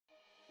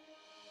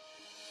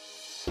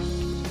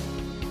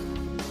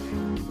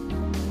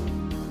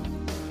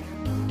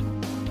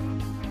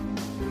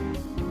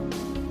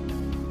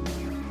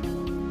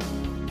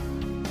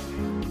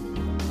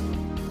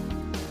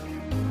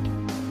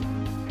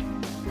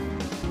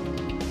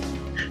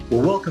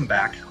Well, welcome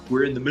back.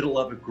 We're in the middle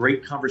of a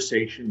great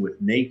conversation with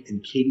Nate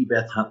and Katie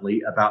Beth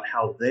Huntley about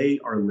how they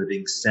are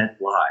living sent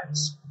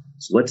lives.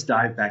 So let's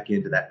dive back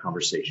into that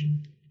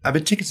conversation. I've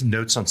been taking some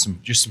notes on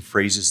some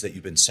phrases that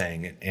you've been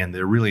saying, and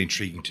they're really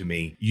intriguing to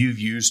me. You've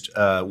used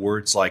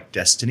words like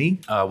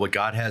destiny, what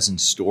God has in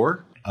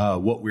store,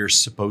 what we're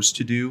supposed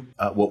to do,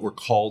 what we're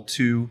called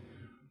to,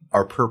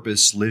 our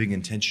purpose, living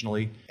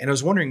intentionally. And I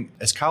was wondering,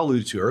 as Kyle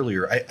alluded to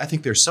earlier, I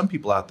think there's some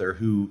people out there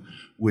who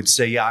would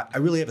say, yeah, I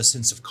really have a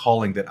sense of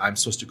calling that I'm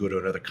supposed to go to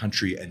another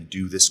country and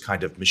do this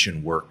kind of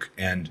mission work,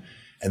 and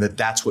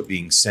that's what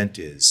being sent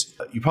is.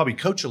 You probably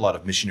coach a lot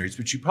of missionaries,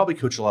 but you probably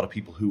coach a lot of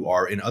people who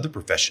are in other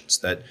professions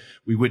that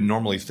we wouldn't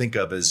normally think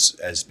of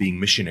as being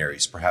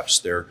missionaries. Perhaps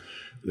they're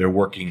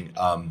working,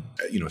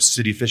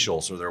 city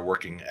officials, or they're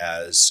working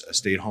as a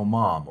stay-at-home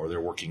mom, or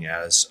they're working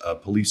as a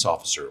police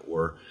officer,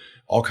 or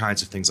all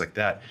kinds of things like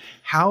that.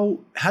 How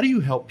do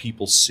you help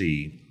people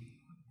see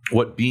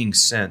what being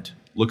sent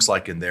looks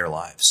like in their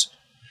lives?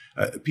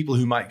 People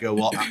who might go,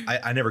 well,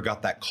 I never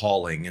got that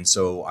calling, and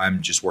so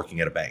I'm just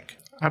working at a bank.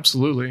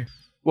 Absolutely.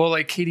 Well,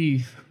 like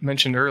Katie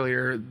mentioned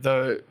earlier,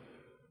 that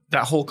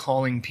whole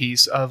calling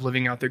piece of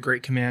living out the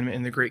Great Commandment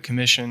and the Great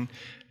Commission,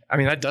 I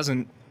mean, that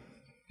doesn't,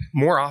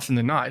 more often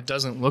than not, it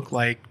doesn't look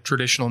like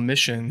traditional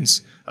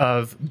missions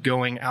of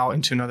going out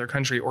into another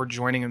country or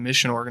joining a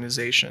mission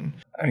organization.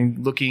 I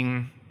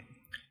mean,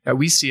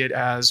 we see it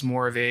as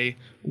more of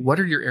what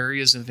are your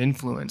areas of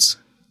influence?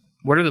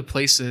 What are the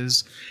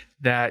places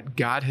that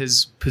God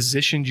has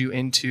positioned you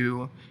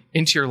into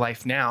your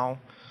life now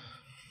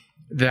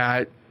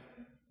that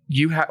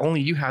only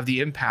you have the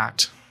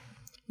impact?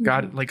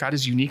 God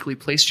has uniquely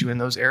placed you in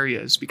those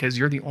areas because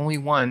you're the only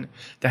one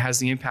that has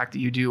the impact that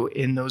you do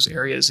in those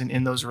areas and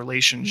in those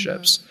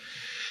relationships. Mm-hmm.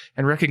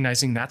 And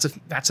recognizing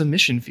that's a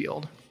mission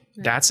field.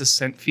 Right. That's a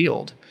sent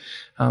field.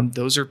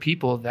 Those are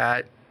people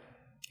that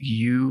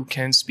you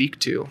can speak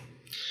to.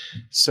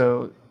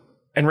 So,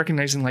 and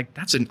recognizing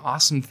that's an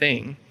awesome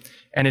thing,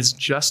 and it's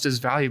just as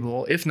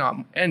valuable, if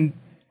not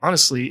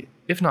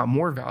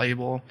more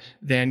valuable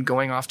than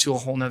going off to a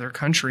whole nother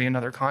country,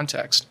 another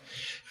context,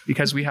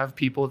 because we have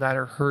people that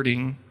are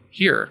hurting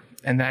here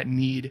and that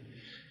need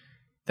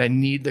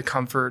the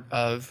comfort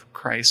of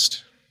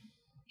Christ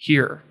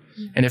here.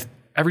 Mm-hmm. And if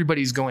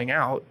everybody's going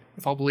out,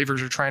 if all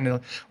believers are trying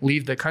to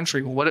leave the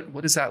country, well,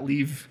 what does that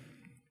leave?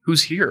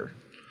 Who's here?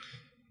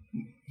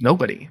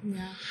 Nobody.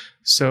 Yeah.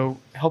 So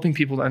helping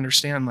people to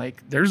understand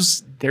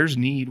there's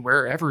need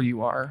wherever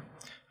you are.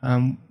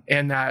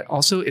 And that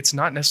also it's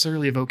not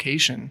necessarily a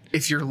vocation.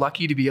 If you're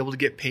lucky to be able to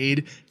get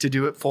paid to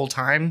do it full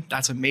time,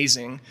 that's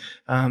amazing.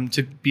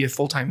 To be a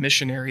full-time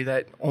missionary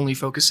that only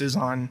focuses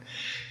on,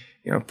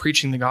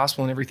 preaching the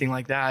gospel and everything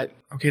like that.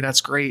 Okay, that's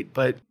great,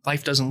 but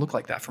life doesn't look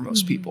like that for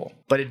most people.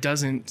 But it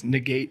doesn't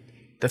negate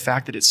the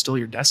fact that it's still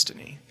your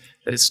destiny,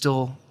 that it's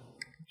still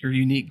your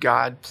unique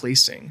God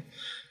placing.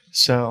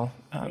 So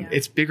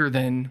it's bigger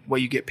than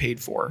what you get paid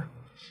for.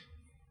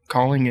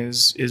 Calling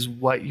is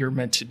what you're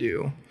meant to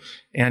do,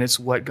 and it's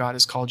what God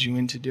has called you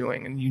into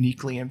doing and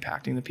uniquely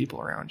impacting the people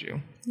around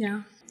you.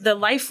 Yeah. The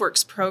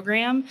LifeWorks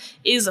program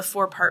is a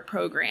 4-part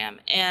program,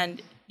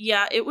 and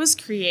it was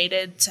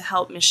created to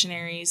help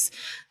missionaries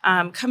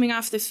coming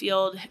off the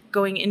field,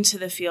 going into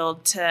the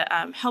field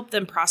to help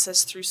them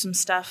process through some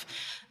stuff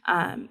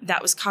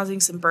that was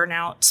causing some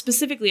burnout,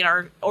 specifically in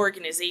our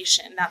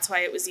organization. That's why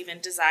it was even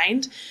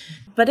designed.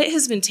 But it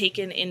has been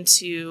taken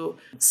into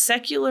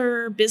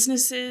secular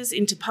businesses,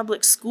 into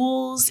public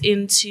schools,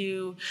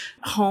 into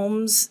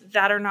homes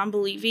that are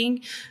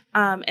non-believing.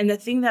 And the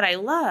thing that I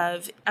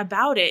love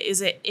about it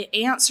is it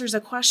answers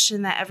a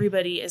question that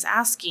everybody is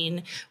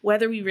asking,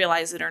 whether we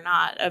realize it or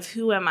not, of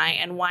who am I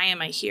and why am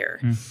I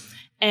here?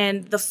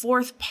 And the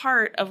 4th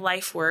part of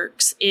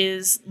LifeWorks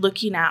is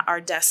looking at our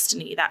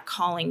destiny, that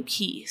calling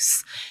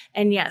piece.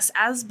 And yes,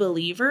 as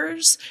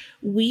believers,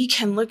 we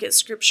can look at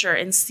Scripture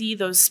and see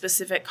those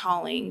specific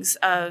callings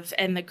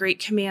and the Great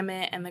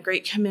Commandment and the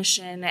Great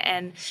Commission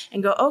and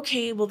go,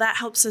 okay, well, that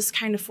helps us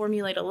kind of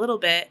formulate a little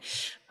bit.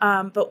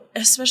 But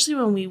especially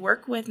when we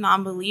work with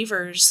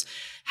non-believers,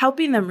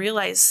 helping them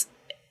realize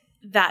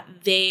that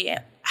they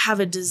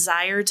have a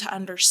desire to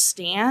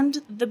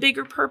understand the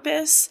bigger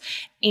purpose,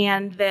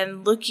 and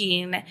then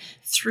looking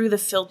through the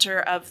filter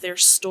of their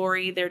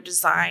story, their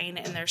design,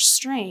 and their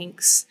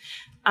strengths,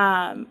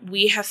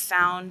 we have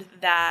found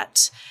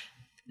that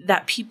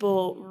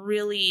people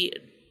really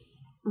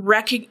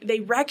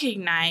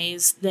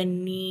recognize the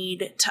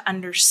need to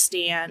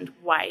understand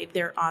why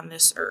they're on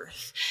this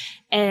earth.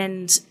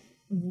 And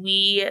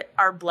we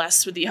are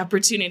blessed with the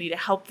opportunity to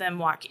help them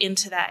walk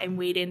into that and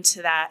wade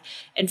into that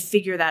and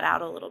figure that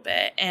out a little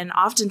bit. And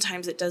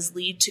oftentimes it does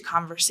lead to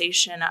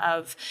conversation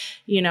of,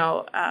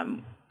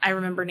 I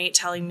remember Nate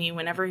telling me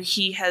whenever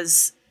he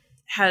has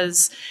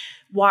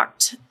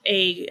walked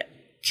a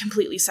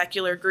completely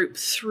secular group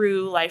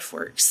through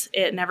LifeWorks,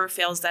 it never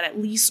fails that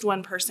at least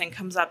one person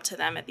comes up to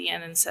them at the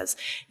end and says,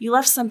 you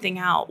left something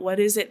out. What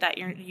is it that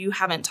you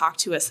haven't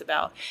talked to us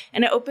about?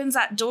 And it opens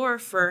that door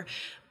for,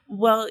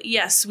 well,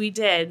 yes, we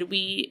did.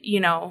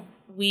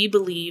 We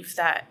believe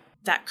that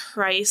that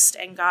Christ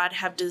and God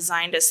have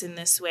designed us in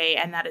this way,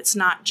 and that it's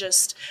not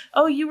just,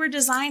 oh, you were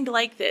designed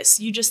like this.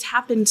 You just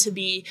happen to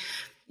be,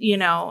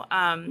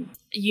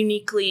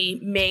 uniquely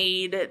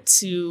made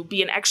to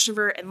be an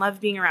extrovert and love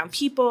being around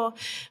people.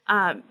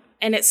 And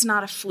it's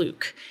not a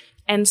fluke.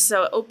 And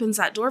so it opens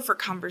that door for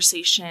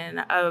conversation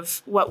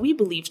of what we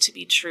believe to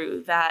be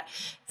true, that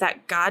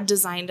God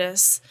designed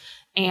us,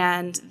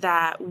 and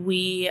that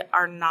we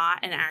are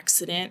not an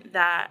accident,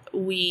 that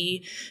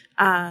we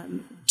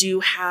do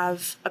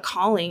have a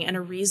calling and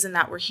a reason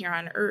that we're here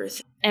on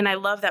earth. And I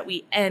love that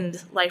we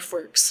end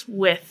LifeWorks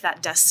with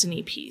that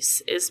destiny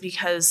piece, is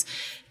because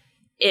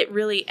it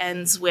really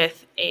ends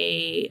with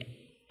a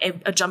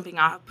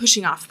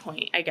pushing off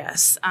point, I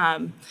guess,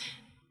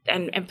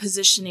 and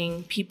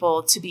positioning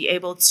people to be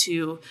able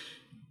to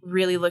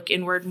really look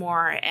inward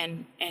more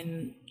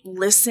and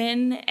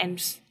listen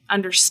and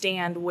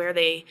understand where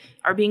they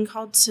are being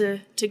called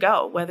to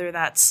go, whether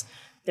that's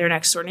their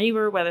next door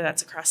neighbor, whether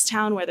that's across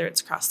town, whether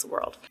it's across the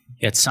world.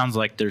 Yeah, it sounds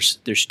like there's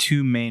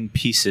two main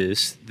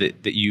pieces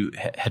that you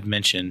had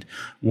mentioned.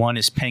 One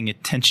is paying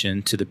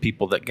attention to the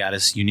people that God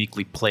has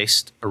uniquely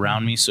placed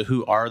around me. So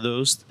who are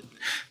those?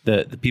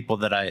 The people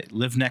that I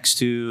live next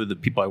to, the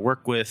people I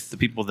work with, the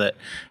people that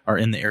are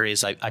in the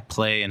areas I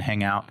play and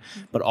hang out.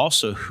 But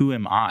also, who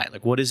am I?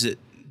 Like, what is it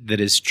that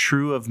is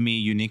true of me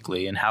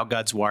uniquely, and how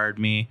God's wired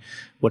me,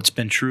 what's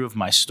been true of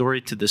my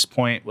story to this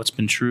point, what's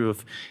been true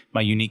of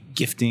my unique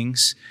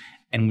giftings.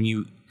 And when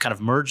you kind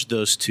of merge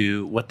those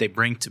two, what they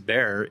bring to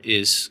bear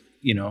is,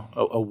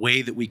 a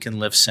way that we can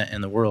live sent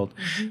in the world.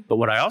 Mm-hmm. But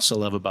what I also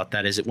love about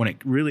that is that when it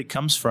really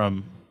comes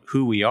from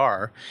who we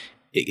are,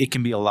 it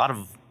can be a lot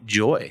of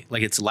joy.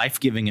 Like, it's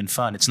life-giving and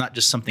fun. It's not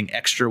just something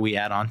extra we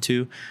add on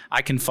to.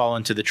 I can fall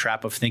into the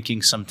trap of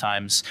thinking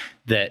sometimes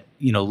that,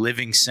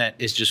 living sent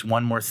is just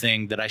one more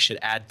thing that I should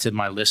add to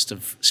my list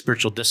of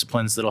spiritual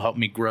disciplines that'll help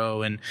me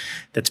grow, and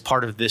that's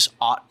part of this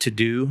ought to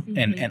do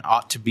and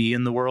ought to be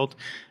in the world.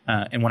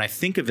 And when I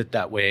think of it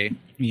that way,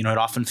 it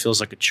often feels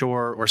like a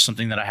chore or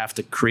something that I have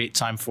to create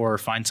time for or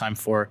find time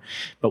for.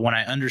 But when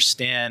I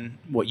understand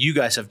what you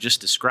guys have just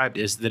described,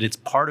 is that it's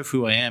part of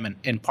who I am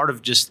and part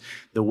of just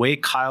the way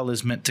Kyle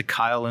is meant to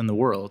Kyle in the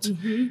world,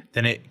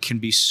 then it can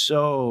be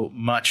so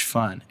much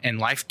fun and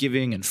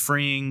life-giving and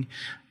freeing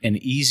and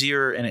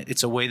easier. And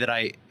it's a way that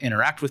I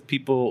interact with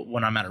people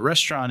when I'm at a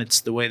restaurant.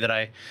 It's the way that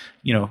I,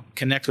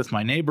 connect with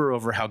my neighbor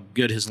over how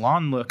good his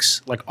lawn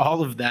looks. Like,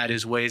 all of that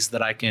is ways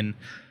that I can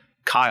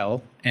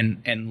Kyle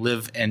and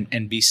live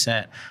and be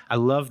sent. I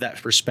love that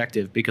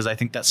perspective, because I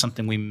think that's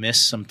something we miss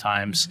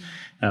sometimes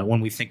when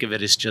we think of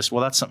it as just,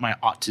 well, that's something I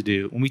ought to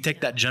do. When we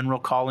take that general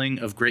calling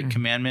of great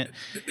commandment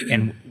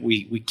and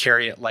we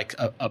carry it like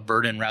a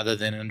burden, rather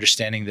than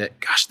understanding that,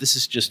 gosh, this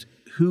is just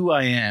who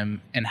I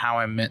am and how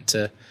I'm meant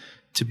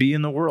to be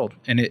in the world.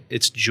 And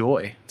it's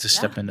joy to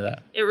step into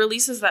that. It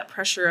releases that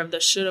pressure of the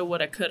shoulda,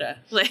 woulda, coulda,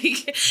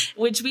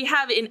 which we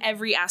have in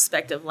every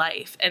aspect of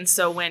life. And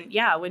so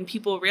when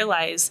people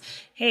realize,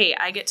 hey,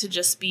 I get to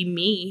just be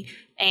me,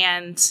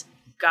 and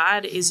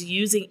God is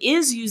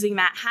using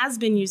that, has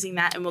been using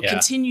that, and will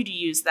continue to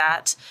use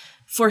that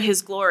for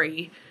his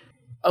glory.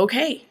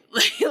 Okay,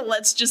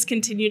 let's just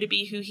continue to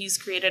be who he's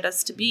created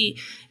us to be,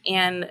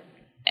 and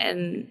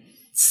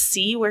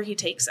see where he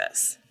takes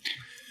us.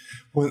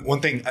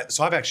 One thing,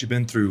 so I've actually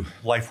been through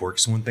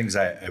LifeWorks. One of the things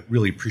I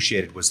really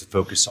appreciated was the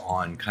focus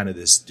on kind of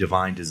this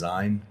divine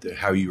design,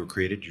 how you were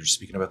created. You're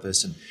speaking about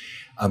this,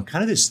 and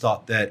kind of this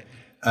thought that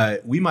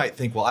we might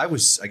think, well, I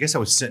guess I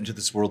was sent into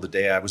this world the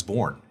day I was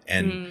born,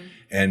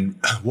 and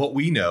what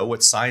we know,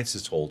 what science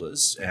has told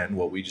us, and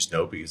what we just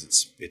know because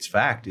it's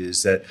fact,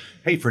 is that,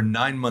 hey, for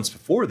 9 months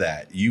before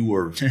that, you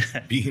were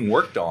being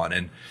worked on,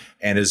 and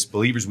as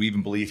believers, we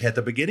even believe at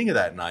the beginning of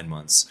that 9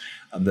 months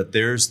that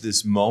there's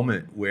this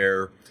moment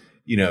where,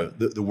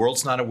 the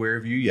world's not aware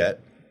of you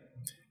yet.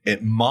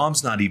 And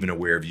mom's not even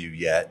aware of you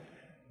yet.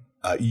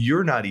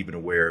 You're not even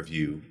aware of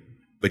you,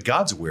 but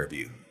God's aware of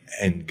you.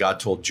 And God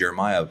told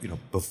Jeremiah,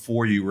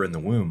 before you were in the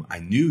womb, I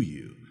knew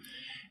you.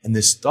 And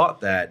this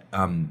thought that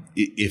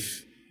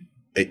if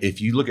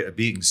you look at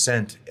being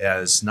sent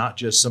as not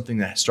just something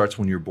that starts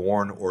when you're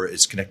born or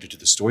is connected to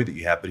the story that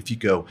you have, but if you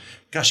go,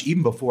 gosh,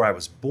 even before I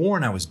was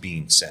born, I was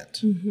being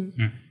sent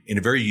in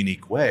a very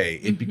unique way,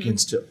 it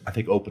begins to, I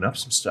think, open up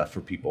some stuff for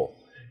people.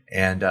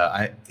 And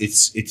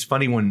it's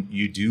funny when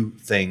you do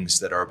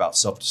things that are about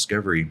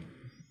self-discovery,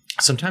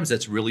 sometimes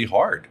that's really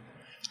hard.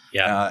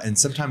 Yeah. And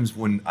sometimes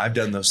when I've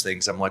done those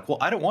things, I'm like, well,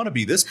 I don't want to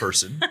be this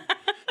person.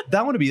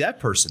 I want to be that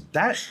person.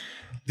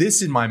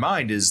 This in my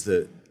mind is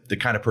the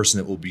kind of person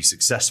that will be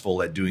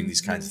successful at doing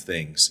these kinds of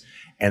things.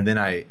 And then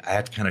I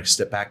have to kind of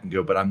step back and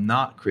go, but I'm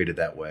not created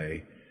that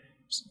way.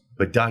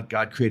 But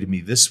God created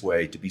me this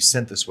way, to be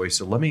sent this way.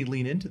 So let me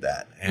lean into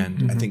that.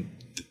 And I think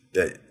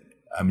that,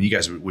 you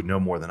guys would know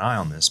more than I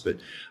on this, but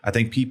I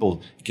think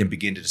people can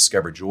begin to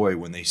discover joy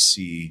when they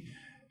see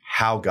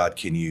how God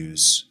can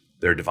use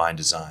their divine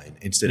design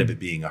instead of it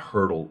being a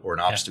hurdle or an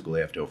obstacle they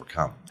have to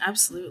overcome.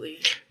 Absolutely.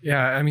 Yeah,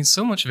 I mean,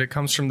 so much of it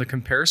comes from the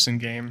comparison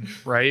game,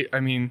 right? I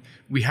mean,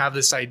 we have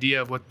this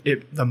idea of what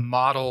the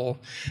model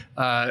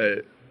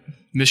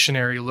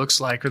missionary looks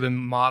like or the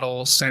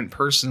model sent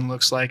person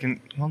looks like.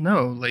 And, well,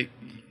 no, like,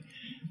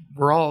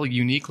 we're all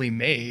uniquely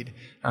made.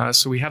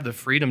 So we have the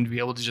freedom to be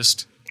able to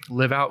just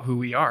live out who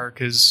we are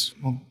because,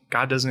 well,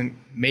 God doesn't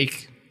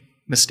make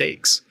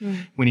mistakes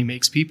when he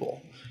makes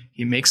people.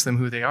 He makes them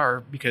who they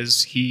are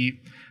because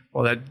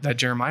that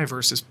Jeremiah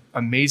verse is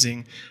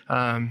amazing.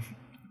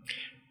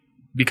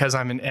 Because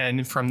I'm an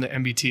N from the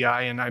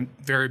MBTI and I'm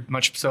very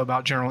much so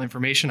about general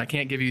information, I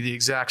can't give you the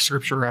exact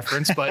scripture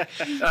reference, but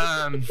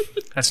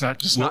that's not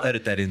just. We'll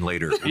edit that in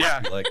later.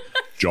 Yeah. Like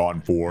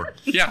John 4.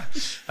 Yeah.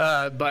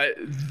 But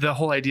the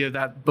whole idea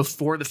that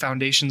before the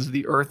foundations of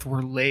the earth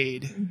were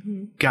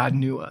laid, God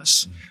knew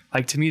us.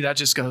 Like, to me, that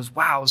just goes,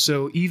 wow.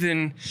 So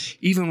even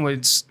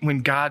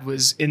when God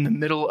was in the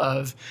middle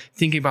of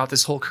thinking about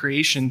this whole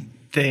creation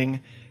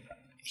thing,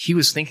 he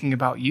was thinking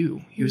about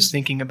you. He was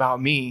thinking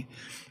about me.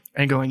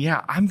 And going,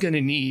 yeah, I'm going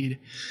to need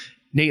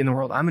Nate in the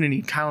world. I'm going to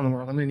need Kyle in the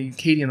world. I'm going to need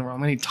Katie in the world. I'm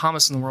going to need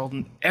Thomas in the world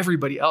and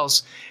everybody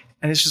else.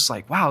 And it's just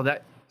like, wow,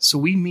 so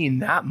we mean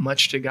that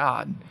much to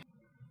God.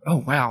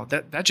 Oh, wow.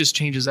 That just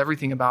changes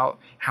everything about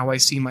how I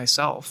see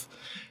myself.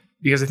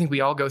 Because I think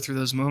we all go through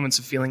those moments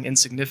of feeling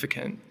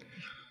insignificant.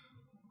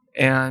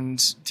 And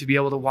to be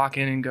able to walk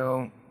in and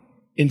go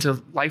into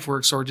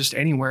LifeWorks or just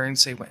anywhere and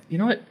say, well, you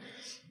know what?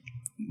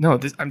 No,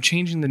 I'm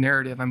changing the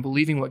narrative. I'm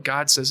believing what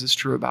God says is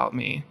true about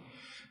me.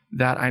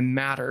 That I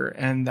matter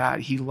and that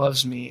he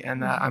loves me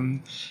and that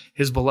I'm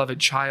his beloved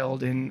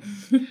child. And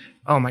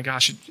oh my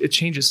gosh, it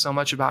changes so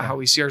much about how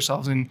we see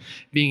ourselves and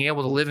being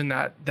able to live in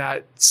that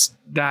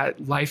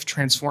life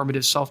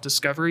transformative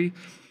self-discovery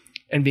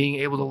and being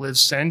able to live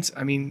sent.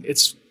 I mean,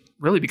 it's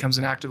really becomes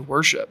an act of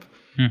worship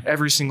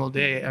every single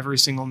day, every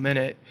single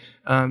minute.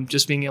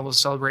 Just being able to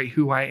celebrate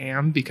who I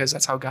am because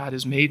that's how God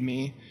has made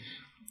me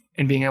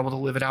and being able to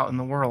live it out in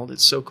the world.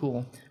 It's so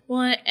cool.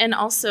 Well, and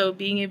also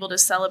being able to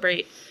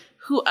celebrate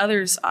who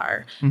others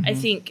are. I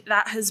think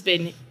that has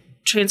been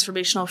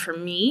transformational for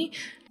me.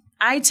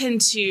 I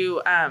tend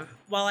to,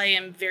 while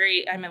I'm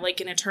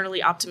like an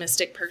eternally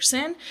optimistic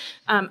person,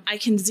 I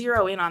can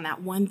zero in on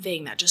that one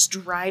thing that just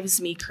drives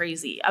me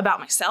crazy about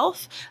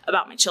myself,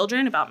 about my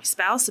children, about my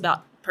spouse,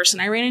 about the person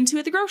I ran into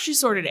at the grocery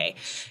store today.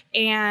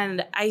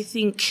 And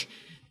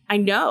I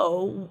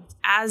know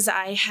as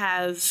I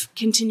have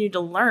continued to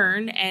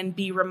learn and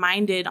be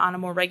reminded on a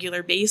more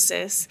regular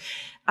basis,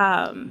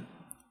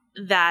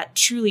 that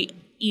truly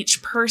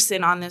each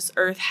person on this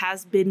earth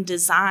has been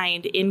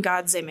designed in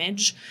God's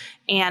image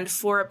and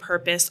for a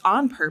purpose,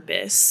 on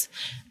purpose.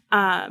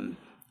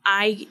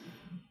 I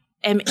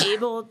am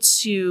able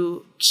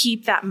to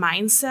keep that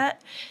mindset.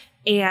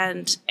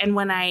 And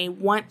when I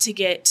want to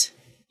get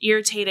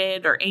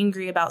irritated or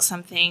angry about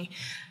something,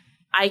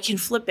 I can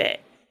flip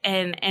it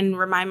and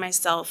remind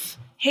myself,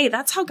 hey,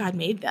 that's how God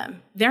made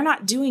them. They're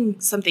not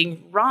doing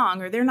something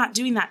wrong or they're not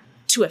doing that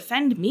to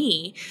offend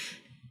me.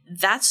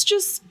 That's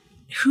just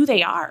who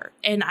they are.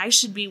 And I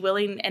should be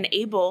willing and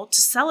able to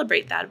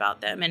celebrate that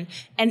about them and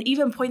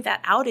even point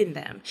that out in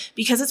them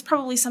because it's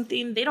probably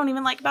something they don't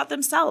even like about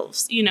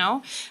themselves. You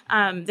know,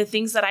 the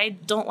things that I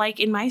don't like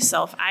in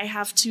myself, I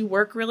have to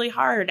work really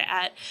hard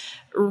at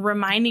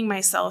reminding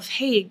myself,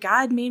 hey,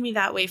 God made me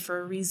that way for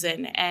a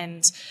reason.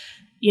 And,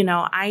 you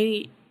know,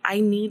 I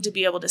need to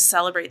be able to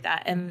celebrate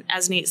that. And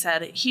as Nate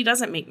said, he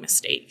doesn't make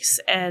mistakes.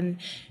 And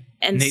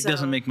Nate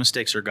doesn't make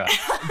mistakes, or God.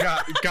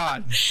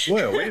 God.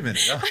 Whoa, wait a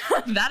minute.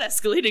 Oh. That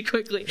escalated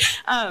quickly.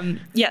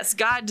 Yes,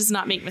 God does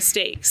not make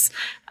mistakes.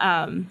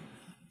 And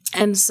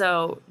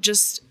so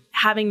just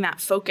having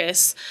that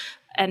focus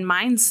and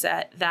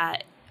mindset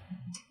that,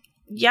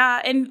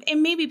 yeah, and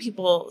maybe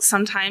people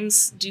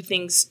sometimes do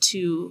things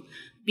to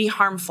be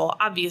harmful.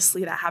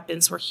 Obviously, that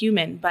happens. We're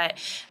human. But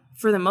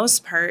for the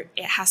most part,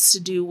 it has to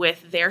do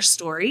with their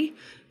story,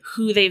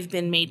 who they've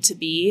been made to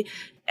be,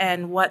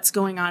 and what's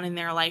going on in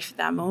their life at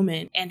that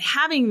moment. And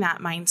having that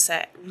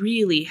mindset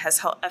really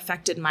has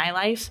affected my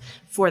life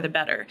for the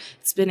better.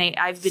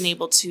 I've been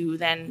able to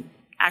then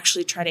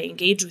actually try to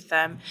engage with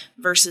them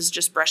versus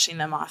just brushing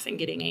them off and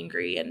getting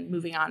angry and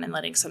moving on and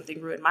letting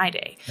something ruin my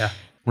day. Yeah.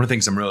 One of the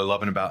things I'm really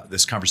loving about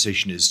this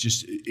conversation is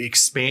just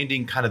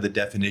expanding kind of the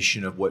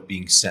definition of what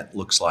being sent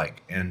looks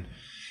like. And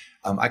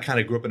I kind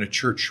of grew up in a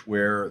church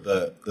where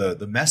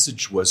the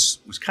message was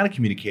kind of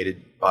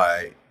communicated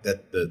by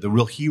that the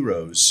real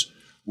heroes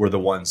were the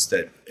ones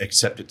that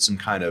accepted some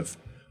kind of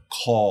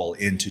call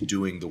into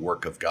doing the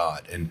work of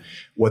God. And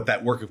what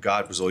that work of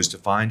God was always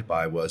defined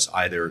by was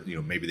either,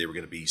 maybe they were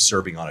going to be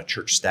serving on a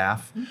church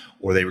staff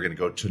or they were going to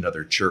go to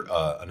another church,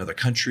 another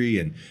country.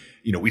 And,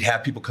 we'd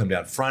have people come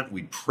down front.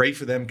 We'd pray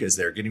for them because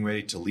they're getting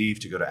ready to leave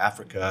to go to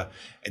Africa.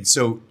 And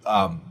so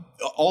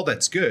all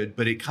that's good,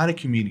 but it kind of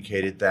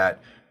communicated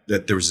that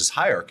there was this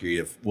hierarchy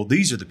of, well,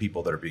 these are the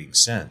people that are being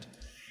sent.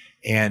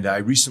 And I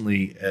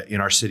recently,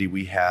 in our city,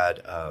 we had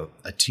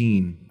a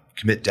teen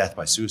commit death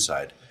by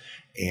suicide.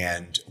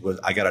 And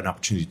I got an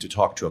opportunity to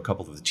talk to a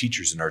couple of the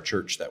teachers in our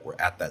church that were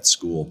at that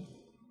school.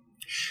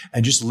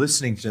 And just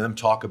listening to them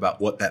talk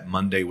about what that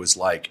Monday was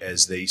like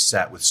as they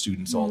sat with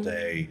students all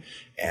day,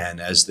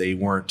 and as they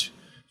weren't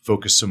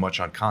focused so much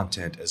on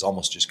content as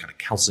almost just kind of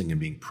counseling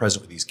and being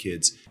present with these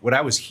kids. What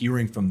I was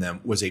hearing from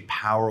them was a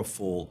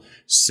powerful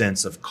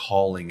sense of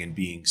calling and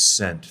being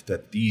sent,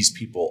 that these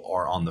people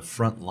are on the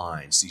front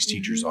lines, these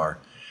teachers are,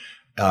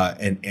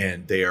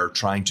 and they are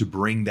trying to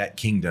bring that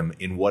kingdom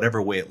in whatever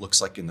way it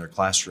looks like in their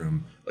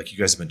classroom, like you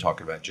guys have been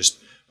talking about, just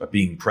about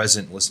being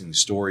present, listening to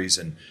stories,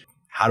 and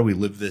how do we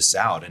live this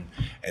out?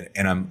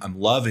 And I'm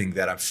loving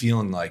that. I'm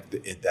feeling like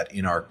that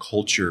in our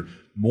culture,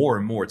 more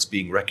and more, it's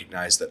being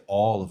recognized that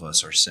all of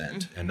us are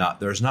sent, and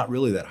there's not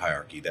really that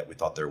hierarchy that we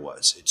thought there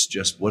was. It's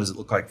just, what does it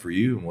look like for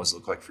you, and what does it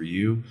look like for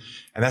you?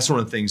 And that's one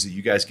of the things that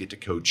you guys get to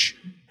coach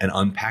and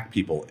unpack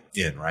people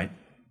in, right?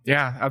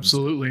 Yeah,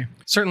 absolutely.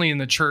 Certainly in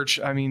the church,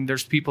 I mean,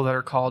 there's people that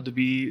are called to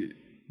be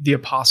the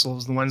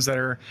apostles, the ones that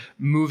are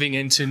moving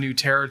into new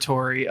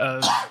territory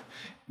of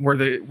where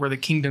the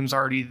kingdom's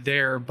already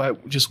there,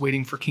 but just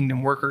waiting for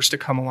kingdom workers to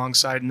come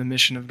alongside in the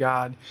mission of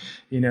God.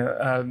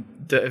 The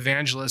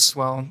evangelists,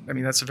 well, I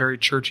mean, that's a very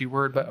churchy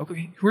word, but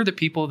okay, who are the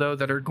people, though,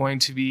 that are going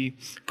to be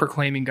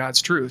proclaiming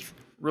God's truth?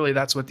 Really,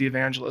 that's what the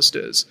evangelist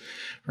is,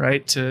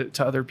 right? To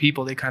other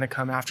people, they kind of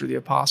come after the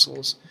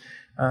apostles.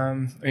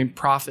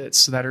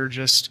 Prophets that are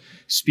just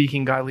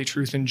speaking godly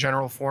truth in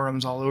general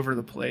forums all over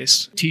the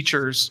place.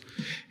 Teachers,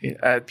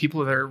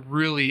 people that are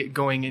really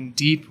going in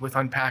deep with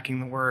unpacking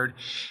the word.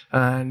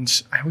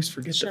 And I always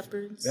forget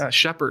Shepherds.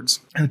 Shepherds.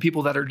 And the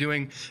people that are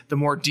doing the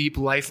more deep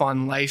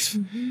life-on-life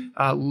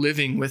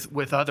living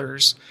with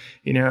others.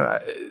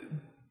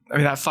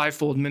 That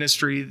fivefold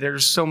ministry,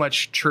 there's so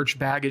much church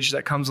baggage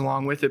that comes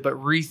along with it, but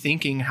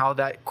rethinking how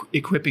that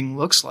equipping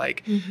looks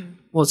like.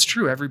 Well, it's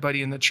true.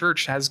 Everybody in the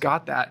church has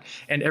got that.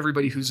 And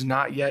everybody who's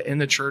not yet in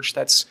the church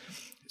that's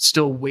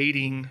still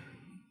waiting,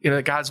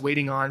 that God's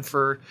waiting on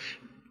for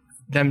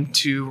them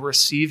to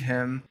receive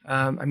him.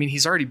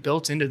 He's already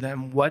built into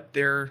them what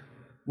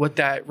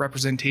that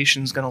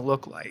representation is going to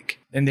look like.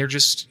 And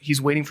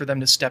he's waiting for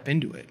them to step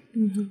into it.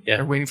 Yeah.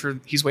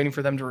 He's waiting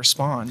for them to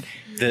respond.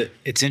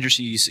 It's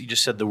interesting. You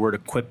just said the word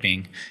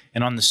equipping,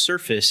 and on the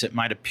surface, it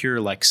might appear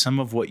like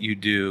some of what you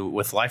do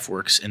with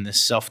LifeWorks in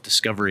this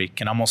self-discovery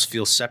can almost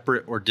feel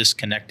separate or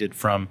disconnected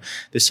from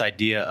this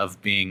idea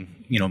of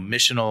being,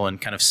 missional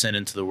and kind of sent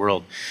into the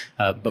world.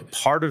 But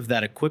part of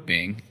that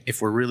equipping,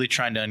 if we're really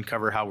trying to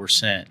uncover how we're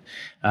sent,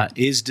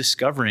 is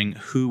discovering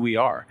who we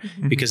are.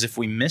 Because if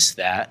we miss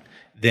that,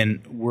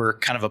 then we're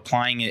kind of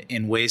applying it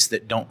in ways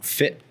that don't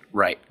fit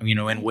right,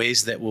 in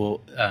ways that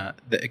will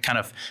that kind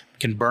of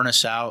can burn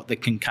us out,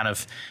 that can kind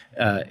of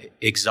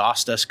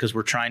exhaust us because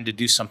we're trying to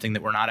do something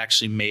that we're not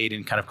actually made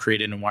and kind of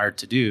created and wired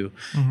to do.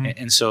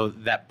 And so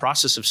that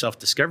process of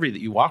self-discovery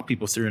that you walk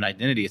people through in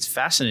identity, it's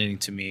fascinating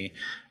to me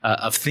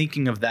of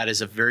thinking of that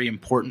as a very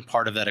important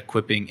part of that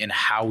equipping in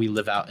how we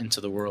live out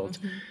into the world.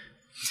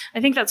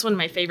 I think that's one of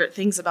my favorite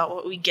things about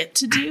what we get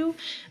to do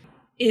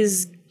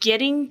is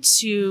getting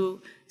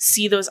to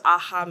see those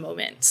aha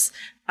moments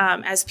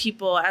as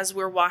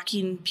we're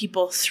walking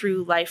people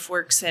through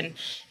LifeWorks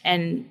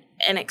and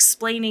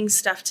explaining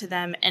stuff to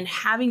them and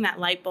having that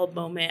light bulb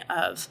moment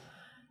of,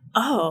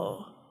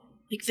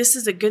 this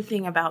is a good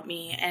thing about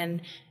me,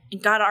 and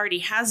God already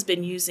has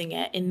been using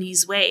it in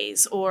these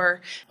ways. Or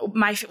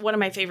one of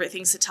my favorite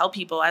things to tell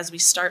people as we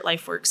start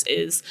LifeWorks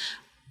is,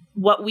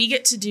 what we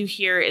get to do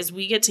here is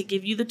we get to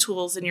give you the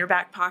tools in your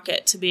back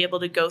pocket to be able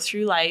to go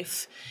through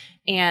life.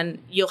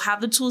 And you'll have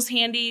the tools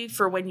handy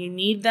for when you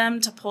need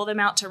them, to pull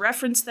them out, to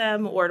reference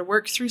them, or to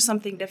work through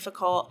something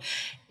difficult.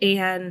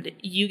 And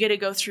you get to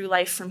go through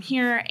life from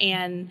here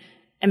and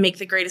make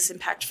the greatest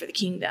impact for the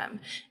kingdom.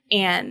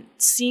 And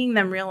seeing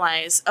them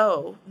realize,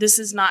 this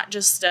is not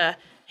just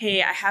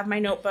hey, I have my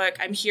notebook,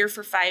 I'm here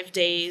for 5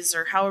 days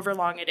or however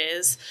long it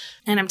is,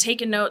 and I'm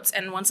taking notes,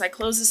 and once I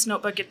close this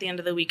notebook at the end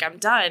of the week, I'm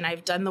done.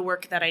 I've done the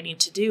work that I need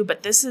to do.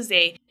 But this is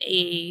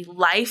a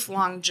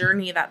lifelong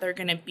journey that they're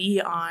going to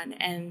be on,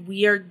 and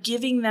we are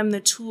giving them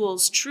the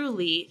tools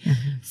truly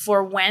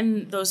for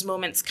when those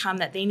moments come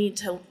that they need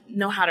to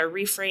know how to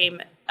reframe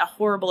a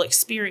horrible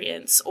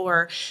experience,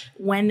 or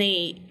when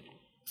they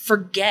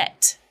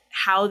forget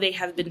how they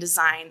have been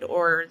designed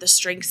or the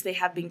strengths they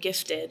have been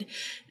gifted,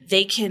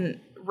 they can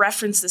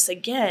reference this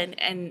again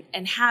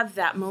and have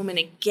that moment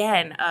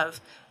again of,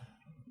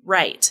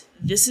 right,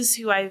 this is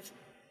who I've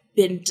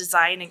been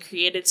designed and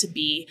created to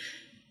be.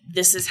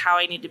 This is how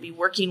I need to be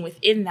working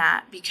within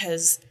that,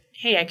 because,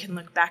 hey, I can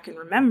look back and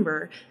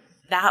remember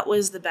that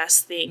was the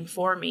best thing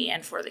for me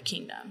and for the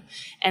kingdom.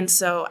 And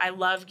so I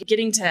love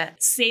getting to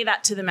say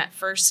that to them at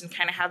first and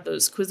kind of have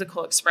those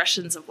quizzical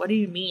expressions of, what do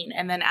you mean?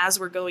 And then as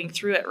we're going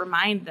through it,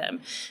 remind them,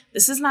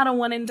 this is not a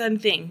one and done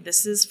thing.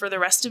 This is for the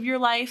rest of your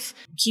life.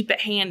 Keep it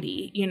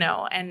handy,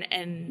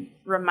 and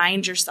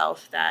remind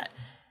yourself that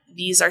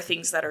these are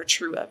things that are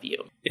true of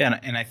you. Yeah,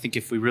 and I think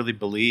if we really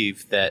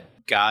believe that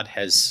God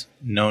has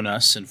known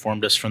us and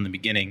formed us from the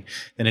beginning,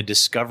 then a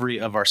discovery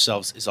of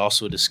ourselves is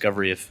also a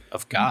discovery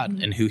of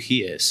God and who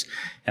he is.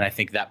 And I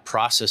think that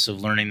process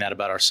of learning that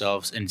about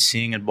ourselves and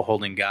seeing and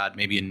beholding God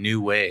maybe in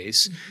new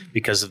ways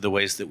because of the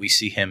ways that we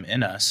see him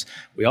in us,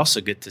 we also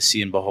get to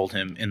see and behold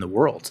him in the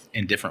world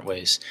in different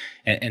ways.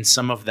 And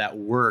some of that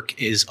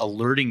work is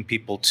alerting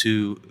people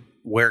to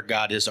where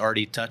God is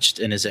already touched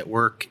and is at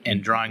work,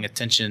 and drawing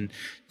attention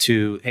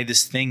to, hey,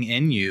 this thing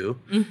in you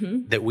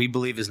that we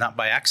believe is not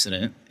by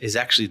accident is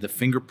actually the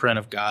fingerprint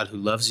of God who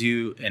loves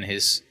you and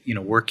is,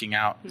 working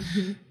out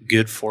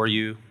good for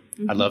you.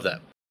 I love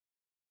that.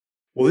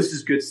 Well, this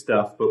is good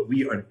stuff, but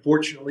we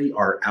unfortunately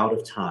are out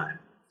of time.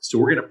 So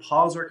we're going to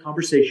pause our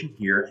conversation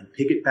here and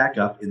pick it back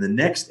up in the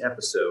next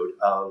episode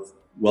of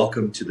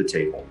Welcome to the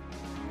Table.